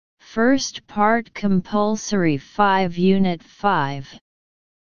First part compulsory 5 Unit 5.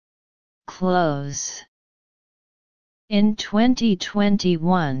 Close. In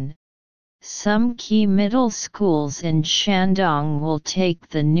 2021, some key middle schools in Shandong will take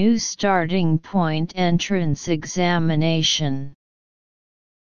the new starting point entrance examination.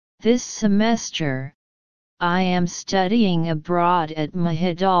 This semester, I am studying abroad at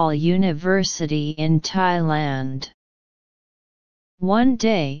Mahidol University in Thailand. One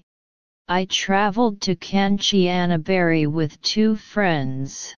day, I traveled to Kanchanaburi with 2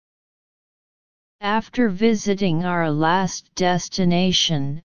 friends. After visiting our last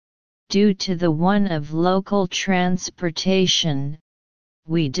destination, due to the one of local transportation,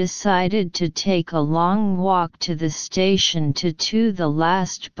 we decided to take a long walk to the station to the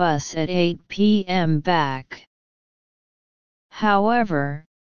last bus at 8 p.m. back. However,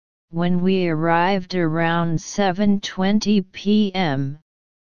 when we arrived around 7:20 p.m.,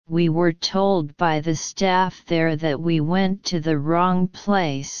 we were told by the staff there that we went to the wrong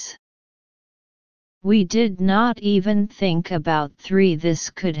place. We did not even think about this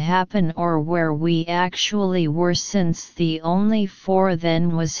could happen or where we actually were, since the only for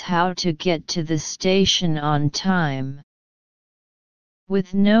then was how to get to the station on time.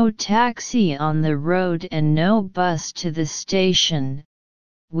 With no taxi on the road and no bus to the station,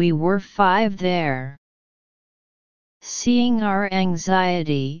 we were 5 there. Seeing our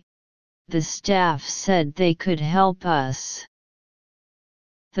anxiety, the staff said they could help us.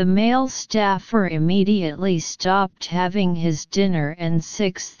 The male staffer immediately stopped having his dinner and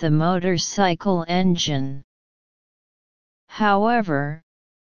fixed the motorcycle engine. However,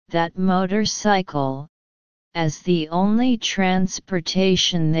 that motorcycle, as the only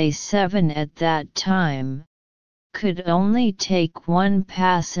transportation they 7 at that time, could only take 1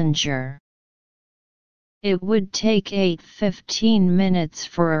 passenger. It would take 15 minutes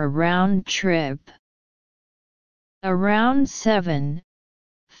for a round trip. Around 7:40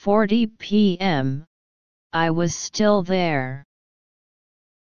 p.m., I was still there.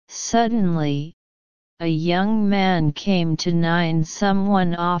 Suddenly, a young man came to nine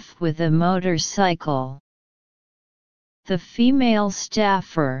someone off with a motorcycle. The female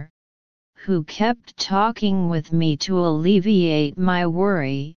staffer, who kept talking with me to alleviate my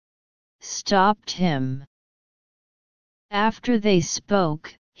worry, stopped him. After they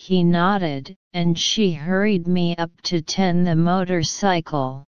spoke, he nodded, and she hurried me up to the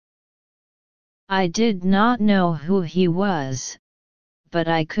motorcycle. I did not know who he was, but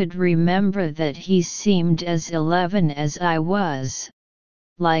I could remember that he seemed as 11 as I was,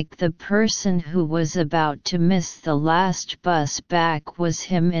 like the person who was about to miss the last bus back was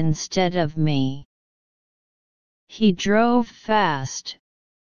him instead of me. He drove fast,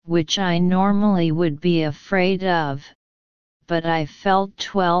 which I normally would be afraid of, but I felt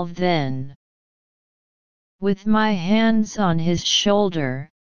 12 then. With my hands on his shoulder,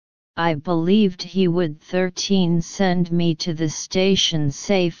 I believed he would 13 send me to the station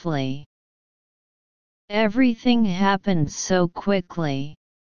safely. Everything happened so quickly.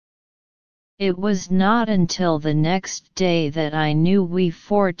 It was not until the next day that I knew we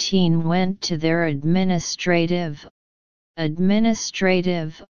 14 went to their administrative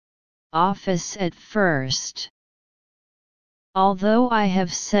office at first. Although I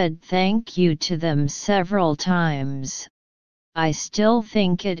have said thank you to them several times, I still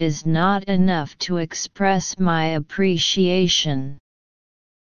think it is not enough to express my appreciation.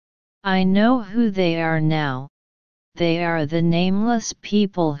 I know who they are now. They are the nameless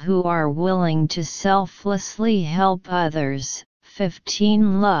people who are willing to selflessly help others.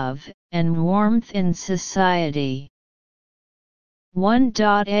 15 Love and warmth in society.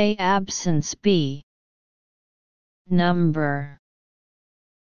 1.A Absence B. Number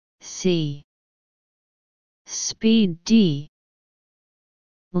C. Speed D.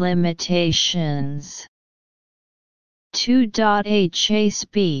 Limitations. 2.A Chase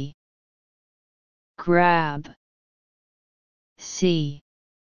B. Grab C.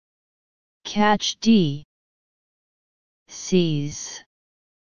 Catch D. Seize.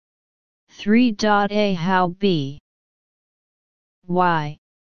 3.A How B. Y.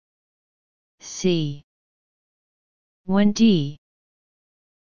 C. When D.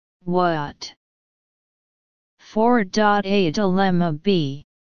 What. 4.A Dilemma B.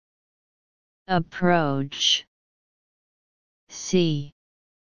 Approach C.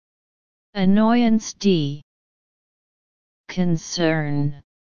 Annoyance D. Concern.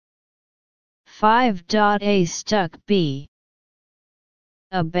 5.A Stuck B.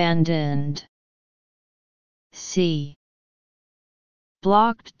 Abandoned C.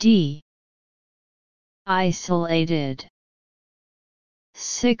 Blocked D. Isolated.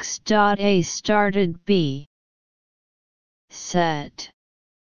 6.A started. B. Set.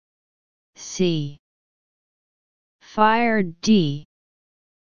 C. Fired. D.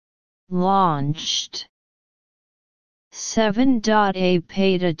 Launched. 7.A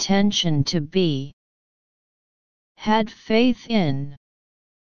paid attention to. B. Had faith in.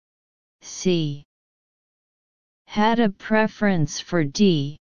 C. Had a preference for.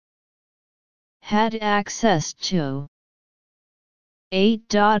 D. Had access to.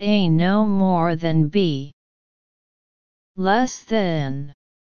 8.A no more than. B. Less than.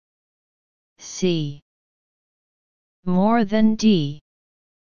 C. More than. D.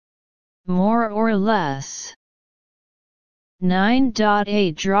 More or less.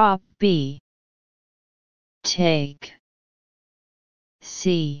 9.A drop. B. Take.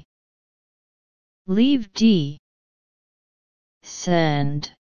 C. Leave. D.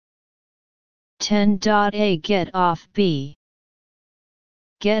 Send. 10.A get off. B.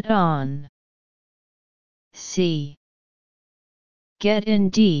 Get on. C. Get in.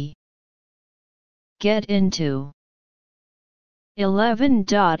 D. Get into.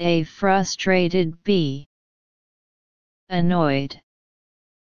 11.A frustrated. B. Annoyed.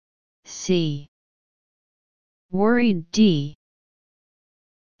 C. Worried. D.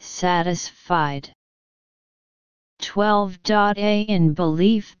 Satisfied. 12.A in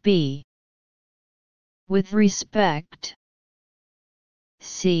belief. B. With respect.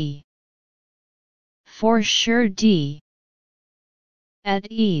 C. For sure. D. At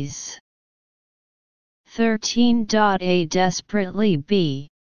ease. 13.A desperately. B.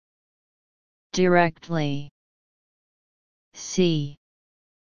 Directly. C.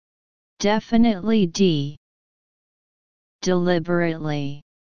 Definitely. D. Deliberately.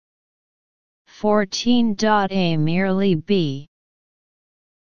 14.A merely. B.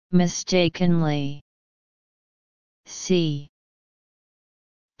 Mistakenly. C.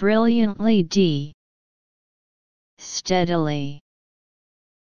 Brilliantly. D. Steadily.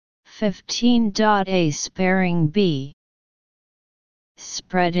 15.A sparing. B.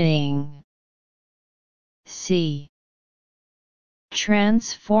 Spreading. C.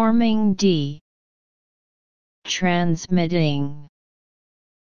 Transforming. D. Transmitting.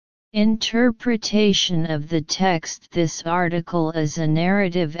 Interpretation of the text. This article is a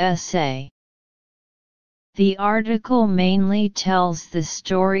narrative essay. The article mainly tells the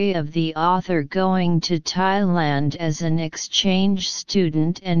story of the author going to Thailand as an exchange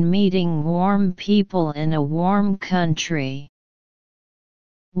student and meeting warm people in a warm country.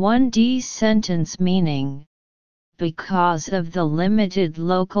 1D sentence meaning: because of the limited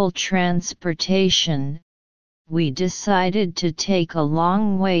local transportation, we decided to take a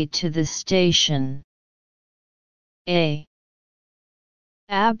long way to the station. A.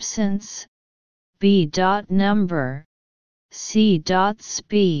 Absence. B. Number. C.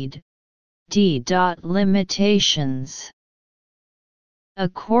 Speed. D. Limitations.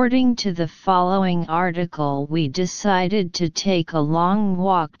 According to the following article, we decided to take a long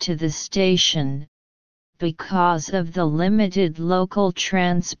walk to the station. Because of the limited local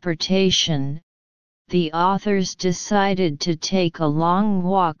transportation, the authors decided to take a long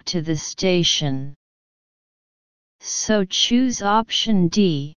walk to the station. So choose option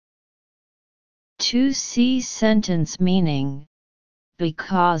D. 2C sentence meaning: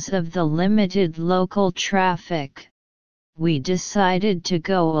 because of the limited local traffic, we decided to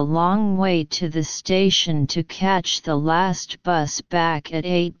go a long way to the station to catch the last bus back at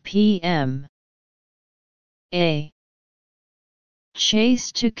 8 p.m. A.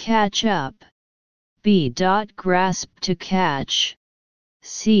 Chase to catch up. B. Grasp to catch.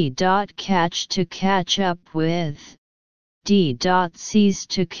 C. Catch to catch up with. D. Seize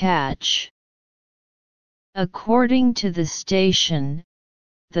to catch. According to the station,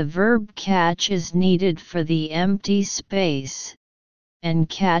 the verb catch is needed for the empty space, and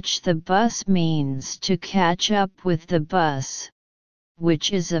catch the bus means to catch up with the bus,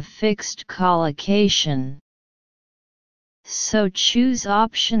 which is a fixed collocation. So choose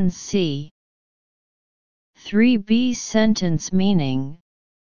option C. 3B sentence meaning: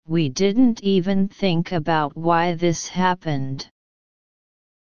 we didn't even think about why this happened.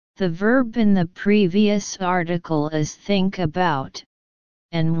 The verb in the previous article is think about,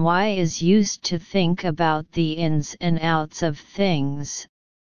 and why is used to think about the ins and outs of things,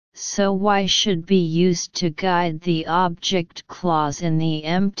 so why should be used to guide the object clause in the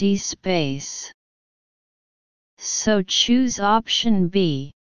empty space. So choose option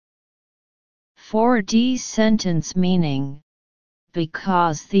B. 4D sentence meaning: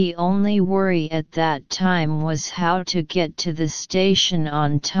 because the only worry at that time was how to get to the station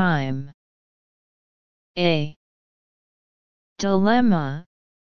on time. A. Dilemma: